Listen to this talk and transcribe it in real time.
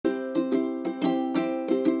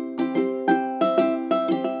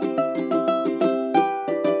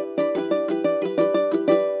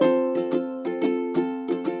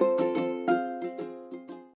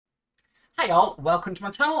all, welcome to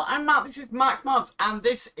my channel. I'm Mark, this is Mark's Mods, and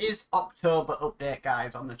this is October update,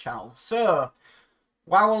 guys, on the channel. So,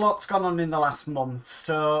 wow, a lot's gone on in the last month.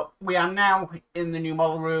 So, we are now in the new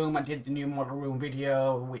model room. I did the new model room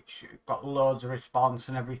video, which got loads of response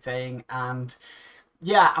and everything, and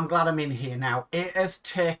yeah, I'm glad I'm in here now. It has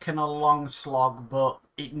taken a long slog, but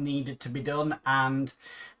it needed to be done, and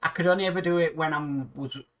I could only ever do it when I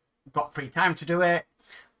got free time to do it,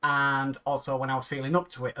 and also when I was feeling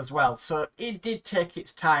up to it as well. So it did take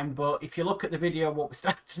its time, but if you look at the video, what we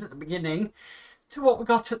started at the beginning to what we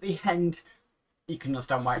got at the end, you can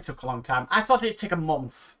understand why it took a long time. I thought it'd take a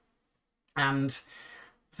month, and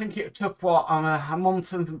I think it took, what, a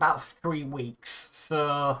month and about 3 weeks.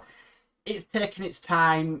 So it's taken its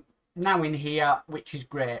time now in here, which is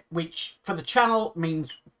great, which for the channel means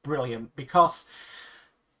brilliant, because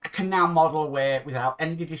I can now model away without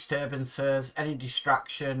any disturbances, any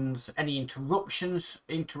distractions, any interruptions.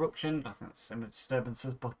 I think that's some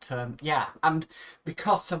disturbances, but yeah. And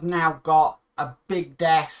because I've now got a big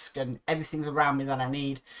desk and everything's around me that I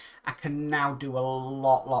need, I can now do a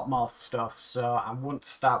lot more stuff. So I want to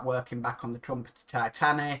start working back on the Trumpeter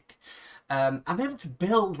Titanic. I'm able to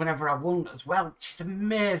build whenever I want as well, which is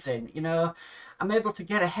amazing. You know, I'm able to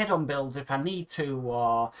get ahead on builds if I need to,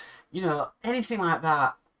 or, you know, anything like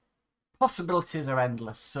that. Possibilities are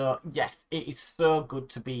endless. So yes, it is so good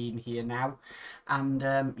to be in here now,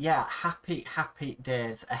 and yeah, happy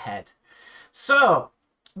days ahead. So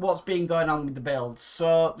what's been going on with the builds?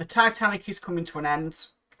 So the Titanic is coming to an end.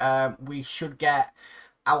 We should get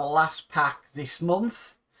our last pack this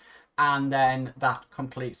month, and then that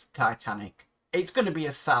completes the Titanic. It's going to be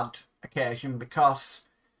a sad occasion because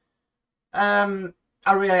I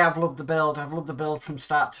really have loved the build. I've loved the build from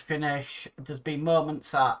start to finish. There's been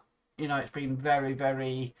moments that, you know, it's been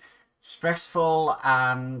very stressful,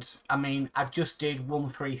 and I mean, I just did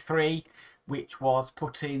 133, which was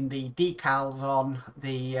putting the decals on,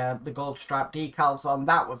 the gold stripe decals on.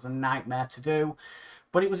 That was a nightmare to do,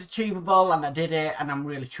 but it was achievable, and I did it, and I'm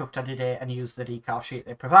really chuffed I did it and used the decal sheet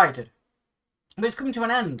they provided. But it's coming to an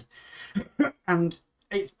end, and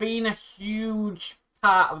it's been a huge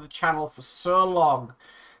part of the channel for so long,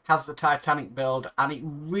 has the Titanic build, and it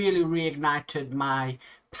really reignited my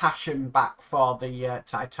passion back for the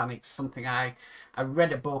Titanic. Something I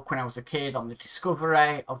read a book when I was a kid on the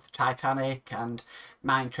discovery of the Titanic, and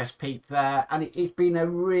my interest peaked there, and it's been a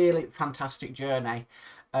really fantastic journey,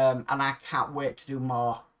 and I can't wait to do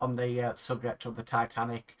more on the subject of the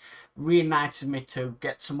Titanic. Reunited me to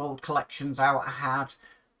get some old collections out I had,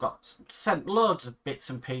 got sent loads of bits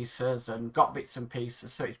and pieces, and got bits and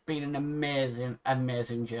pieces. So it's been an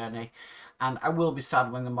amazing journey, and I will be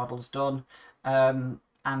sad when the model's done.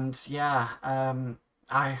 And yeah,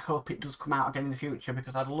 I hope it does come out again in the future,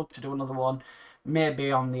 because I'd love to do another one,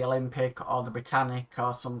 maybe on the Olympic or the Britannic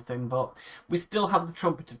or something. But we still have the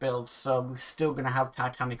Trumpeter build, so we're still going to have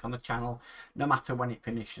Titanic on the channel no matter when it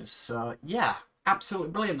finishes. So yeah, absolutely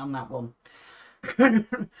brilliant on that one.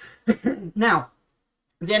 Now,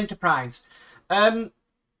 the Enterprise. I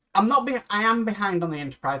am behind on the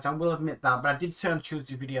Enterprise, I will admit that, but I did say on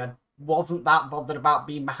Tuesday's video I wasn't that bothered about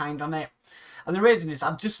being behind on it. And the reason is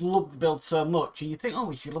I just love the build so much, and you think,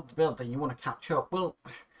 oh, if you love the build then you want to catch up. Well,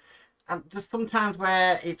 and there's some times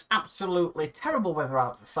where it's absolutely terrible weather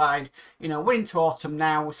outside. You know, we're into autumn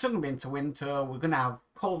now, we're soon going to be into winter, we're going to have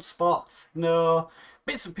cold spots, snow,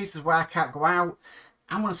 bits and pieces where I can't go out.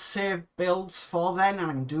 I want to save builds for then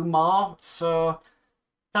and do more, so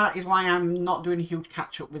that is why I'm not doing a huge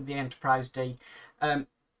catch up with the Enterprise D.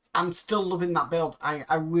 I'm still loving that build. I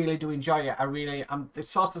really do enjoy it. The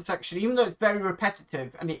sort of section, even though it's very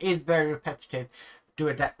repetitive, and it is very repetitive, do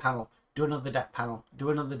a deck panel, do another deck panel, do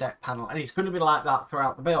another deck panel, and it's going to be like that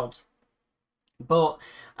throughout the build. But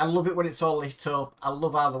I love it when it's all lit up. I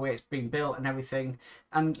love how the way it's been built and everything,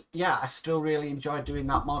 and yeah, I still really enjoy doing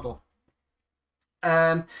that model.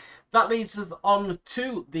 That leads us on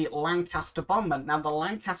to the Lancaster Bomber. Now, the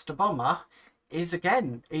Lancaster Bomber is,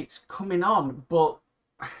 again, it's coming on, but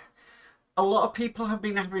a lot of people have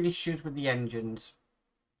been having issues with the engines.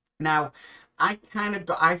 Now, I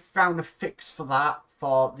found a fix for that,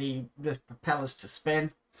 for the propellers to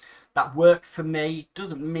spin. That worked for me.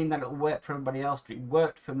 Doesn't mean that it'll work for everybody else, but it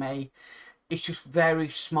worked for me. It's just very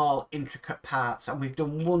small, intricate parts, and we've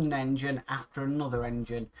done one engine after another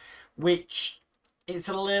engine, which it's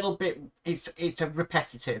a little bit, it's a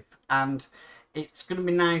repetitive, and it's going to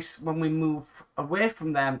be nice when we move away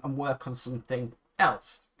from them and work on something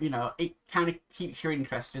else. You know, it kind of keeps your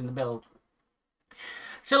interest in the build.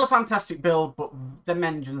 Still a fantastic build, but them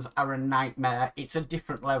engines are a nightmare. It's a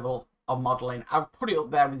different level of modelling. I'll put it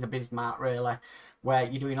up there with the Bismarck, really. where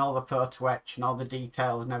you're doing all the photo etch and all the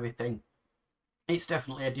details and everything. It's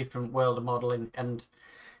definitely a different world of modelling, and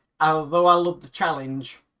although I love the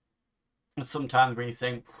challenge, sometimes we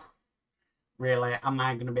think, really, am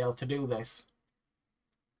I going to be able to do this?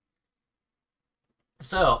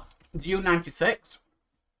 So, the U96,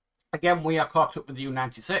 again, we are caught up with the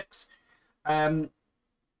U96.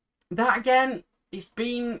 That again,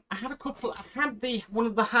 I had one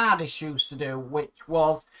of the hard issues to do, which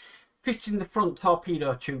was fitting the front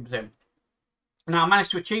torpedo tubes in. Now I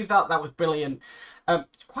managed to achieve that. That was brilliant.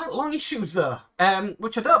 It's quite long issues though,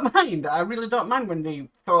 which I don't mind. I really don't mind when they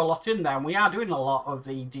throw a lot in there, and we are doing a lot of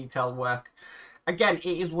the detailed work. Again, it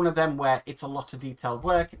is one of them where it's a lot of detailed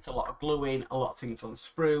work, it's a lot of gluing, a lot of things on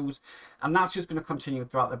sprues, and that's just going to continue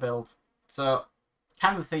throughout the build. So,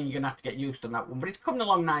 kind of the thing you're going to have to get used to on that one, but it's coming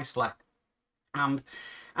along nicely. And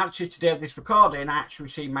actually today of this recording, I actually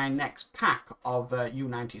received my next pack of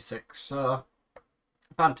U96, so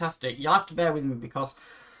fantastic. You'll have to bear with me because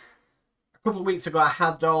a couple of weeks ago I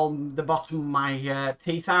had all the bottom of my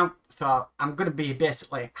teeth out, so I'm going to be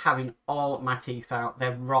basically having all my teeth out.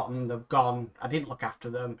 They're rotten, they've gone, I didn't look after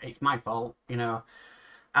them, it's my fault, you know,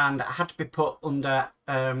 and I had to be put under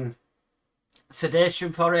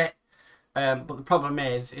sedation for it, but the problem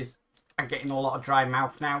is I'm getting a lot of dry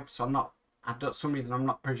mouth now, so for some reason I'm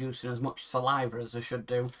not producing as much saliva as I should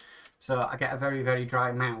do, so I get a very, very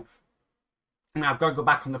dry mouth. Now I've got to go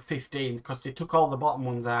back on the 15th because they took all the bottom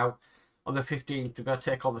ones out. On the 15th to go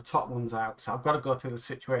take all the top ones out, so I've got to go through the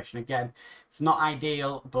situation again. It's not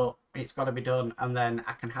ideal, but it's got to be done, and then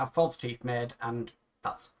I can have false teeth made, and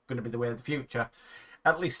that's going to be the way of the future.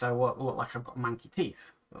 At least I won't look like I've got manky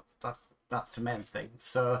teeth. That's the main thing.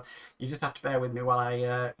 So you just have to bear with me while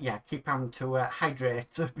I keep on to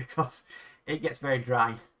hydrate because it gets very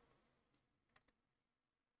dry.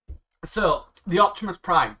 So the Optimus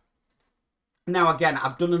Prime. Now again,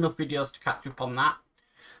 I've done enough videos to catch up on that.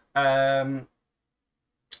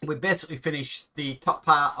 We basically finished the top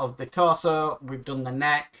part of the torso, we've done the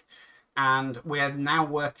neck, and we're now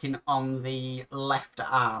working on the left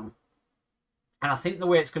arm. And I think the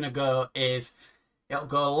way it's going to go is it'll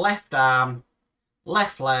go left arm,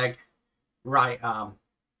 left leg, right arm,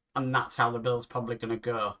 and that's how the build's probably going to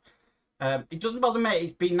go. It doesn't bother me.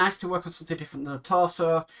 It'd be nice to work on something different than the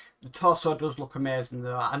torso. The torso does look amazing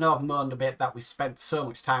though. I know I've moaned a bit that we spent so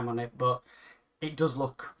much time on it, but it does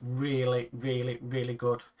look really, really, really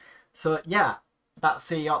good. So yeah, that's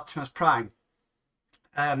the Optimus Prime.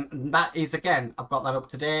 And that is, again, I've got that up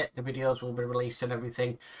to date. The videos will be released and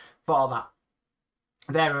everything for that.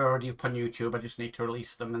 They're already up on YouTube. I just need to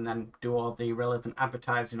release them and then do all the relevant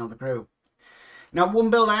advertising on the group. Now, one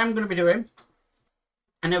build I am going to be doing,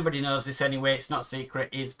 and everybody knows this anyway, it's not secret,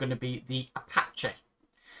 is going to be the Apache.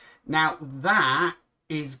 Now, that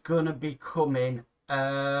is going to be coming...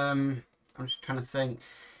 I'm just trying to think.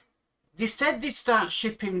 They said they start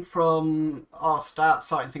shipping from, or start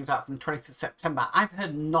sorting things out from 20th of September. I've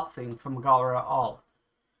heard nothing from Agora at all.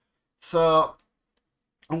 So,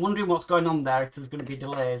 I'm wondering what's going on there, if there's going to be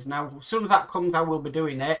delays. Now, as soon as that comes, I will be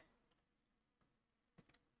doing it.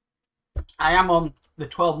 I am on the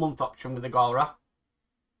 12-month option with Agora.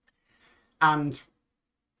 And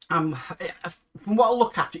from what I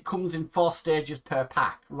look at, it comes in 4 stages per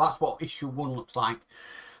pack. That's what issue 1 looks like.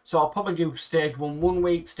 So I'll probably do stage 1 one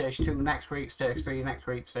week, stage 2 next week, stage 3 next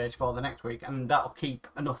week, stage 4 the next week, and that'll keep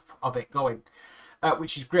enough of it going,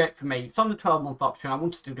 which is great for me. It's on the 12-month option. I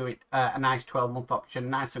wanted to do it a nice 12-month option,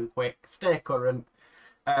 nice and quick, stay current.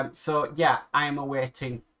 So yeah, I am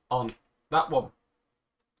awaiting on that one.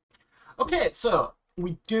 Okay, so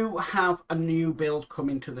we do have a new build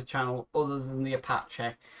coming to the channel other than the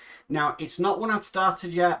Apache. Now, it's not one I've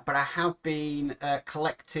started yet, but I have been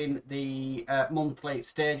collecting the monthly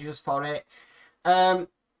stages for it.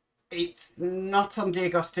 It's not on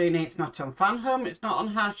D'Agostini, it's not on Fanhome, it's not on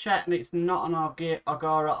Hachette, and it's not on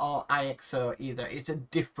Agora or IXO either. It's a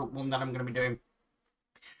different one that I'm going to be doing.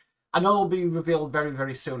 I know it will be revealed very,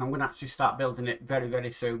 very soon. I'm going to actually start building it very,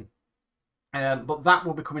 very soon. But that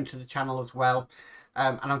will be coming to the channel as well.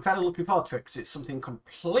 And I'm fairly looking forward to it because it's something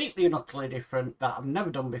completely and utterly different that I've never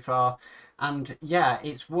done before. And yeah,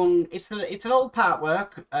 it's an old part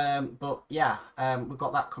work, but yeah, we've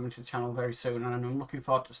got that coming to the channel very soon, and I'm looking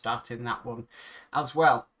forward to starting that one as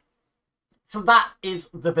well. So that is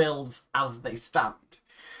the builds as they stand.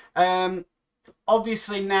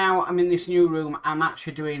 Obviously now I'm in this new room, I'm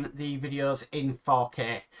actually doing the videos in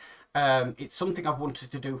 4K. It's something I've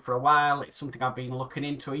wanted to do for a while. It's something I've been looking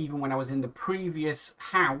into even when I was in the previous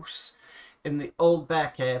house in the old bear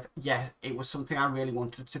cave. Yeah, it was something I really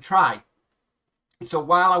wanted to try. So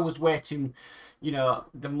while I was waiting, you know,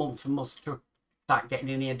 the months and months to start getting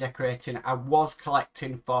in here decorating. I was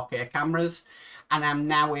collecting 4K cameras, and I'm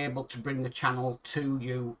now able to bring the channel to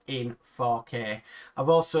you in 4K. I've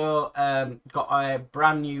also got a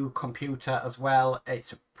brand new computer as well.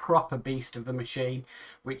 It's a proper beast of a machine,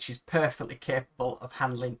 which is perfectly capable of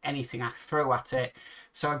handling anything I throw at it.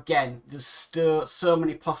 So again, there's still so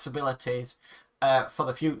many possibilities for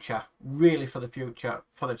the future, really for the future,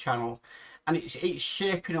 for the channel. And it's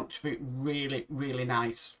shaping up to be really, really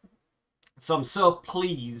nice. So I'm so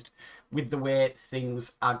pleased with the way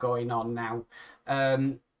things are going on now.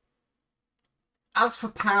 As for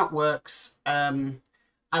Partworks,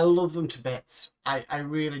 I love them to bits. I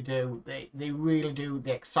really do. They really do.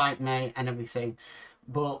 They excite me and everything.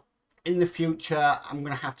 But in the future, I'm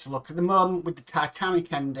going to have to look. At the moment, with the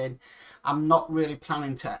Titanic ending, I'm not really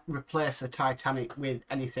planning to replace the Titanic with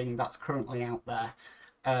anything that's currently out there.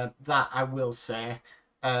 That I will say,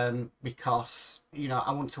 because, you know,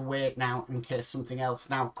 I want to wait now in case something else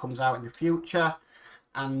now comes out in the future.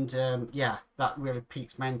 And yeah, that really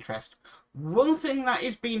piques my interest. One thing that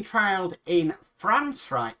is being trialled in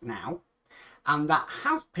France right now, and that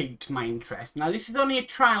has piqued my interest. Now, this is only a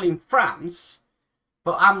trial in France,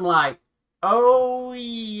 but I'm like, oh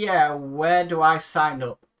yeah, where do I sign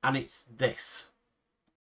up? And it's this.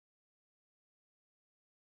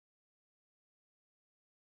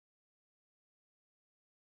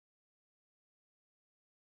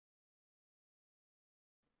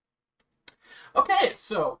 Okay,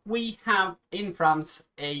 so we have in France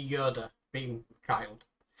a Yoda being trialled.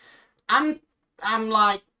 And I'm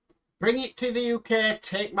like, bring it to the UK,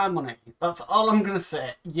 take my money. That's all I'm going to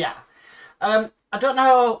say. Yeah. I don't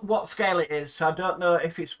know what scale it is, so I don't know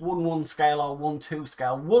if it's 1:1 scale or 1:2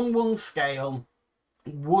 scale. 1:1 scale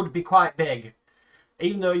would be quite big,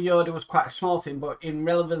 even though Yoda was quite a small thing, but in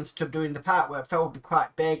relevance to doing the Partworks, that would be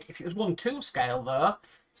quite big. If it was 1:2 scale, though,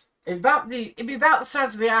 it'd be about the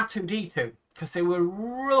size of the R2-D2, because they were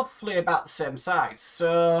roughly about the same size.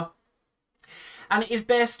 So, and it is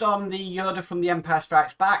based on the Yoda from The Empire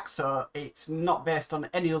Strikes Back, so it's not based on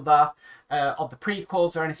any other of the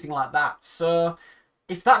prequels or anything like that. So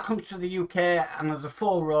if that comes to the UK and there's a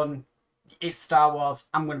full run, it's Star Wars,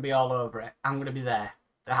 I'm going to be all over it. I'm going to be there.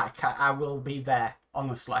 I will be there,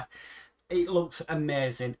 honestly. It looks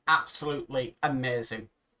amazing. Absolutely amazing.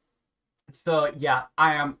 So yeah,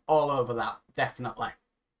 I am all over that, definitely.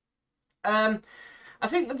 I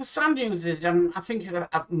think that the sad news is, and I think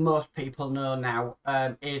that most people know now,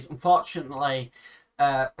 is unfortunately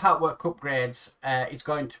Partwork Upgrades is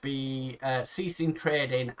going to be ceasing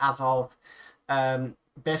trading as of,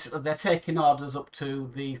 basically they're taking orders up to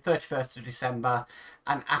the 31st of December,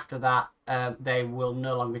 and after that they will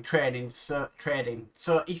no longer be trading.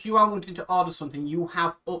 So if you are wanting to order something, you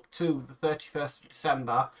have up to the 31st of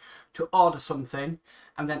December to order something,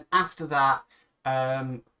 and then after that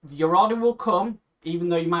your order will come, even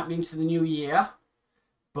though you might be into the new year,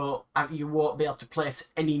 but you won't be able to place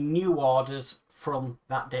any new orders from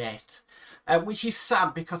that date, which is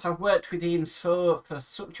sad because I've worked with Ian for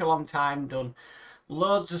such a long time, done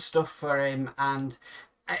loads of stuff for him, and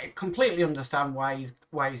I completely understand why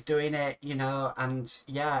he's doing it, you know. And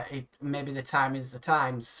yeah, maybe the time is the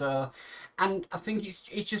time. So, and I think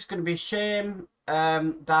it's just going to be a shame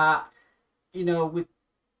that, you know, with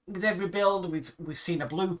every build we've seen a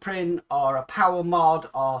blueprint or a power mod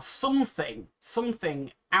or something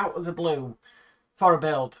out of the blue for a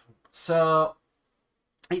build. So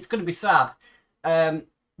it's going to be sad,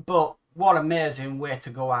 but what an amazing way to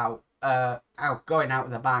go out, going out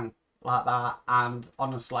with a bang like that. And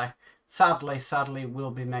honestly, sadly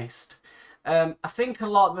will be missed. I think a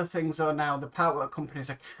lot of the things though now, the Partwork companies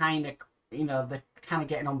are kind of, you know, they're kind of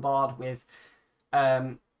getting on board with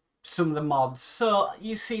some of the mods. So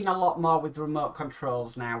you've seen a lot more with remote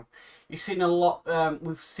controls now. You've seen a lot,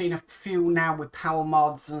 we've seen a few now with power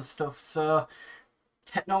mods and stuff. So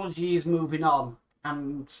technology is moving on,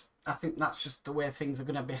 and I think that's just the way things are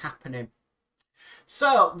going to be happening.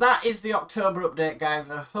 So that is the October update,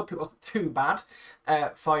 guys. I hope it wasn't too bad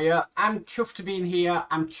for you. I'm chuffed to be in here.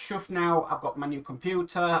 I'm chuffed now. I've got my new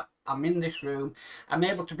computer. I'm in this room. I'm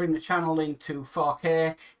able to bring the channel into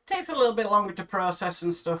 4K. It takes a little bit longer to process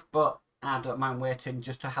and stuff, but I don't mind waiting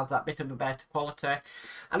just to have that bit of a better quality.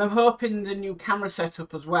 And I'm hoping the new camera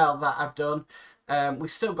setup as well that I've done.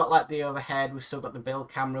 We've still got like the overhead, we've still got the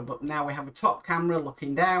build camera, but now we have a top camera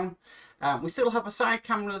looking down. We still have a side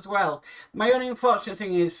camera as well. My only unfortunate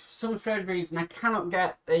thing is, for some strange reason, I cannot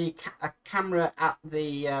get a camera at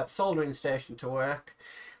the soldering station to work.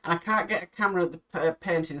 And I can't get a camera at the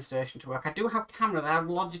painting station to work. I do have cameras, I have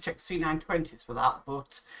Logitech C920s for that,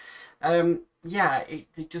 but yeah,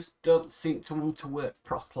 they just don't seem to want to work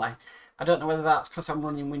properly. I don't know whether that's because I'm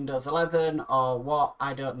running Windows 11 or what,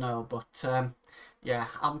 I don't know, but yeah,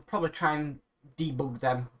 I'll probably try and debug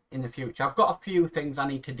them in the future. I've got a few things I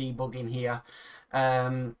need to debug in here.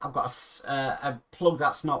 I've got a plug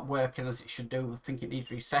that's not working as it should do. I think it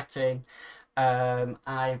needs resetting.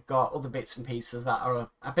 I've got other bits and pieces that are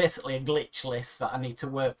basically a glitch list that I need to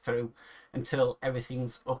work through until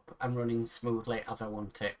everything's up and running smoothly as I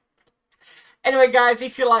want it. Anyway guys,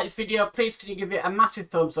 if you like this video, please can you give it a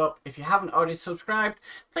massive thumbs up. If you haven't already subscribed,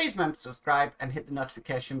 please remember to subscribe and hit the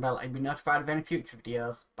notification bell and be notified of any future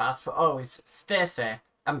videos. But as for always, stay safe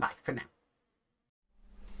and bye for now.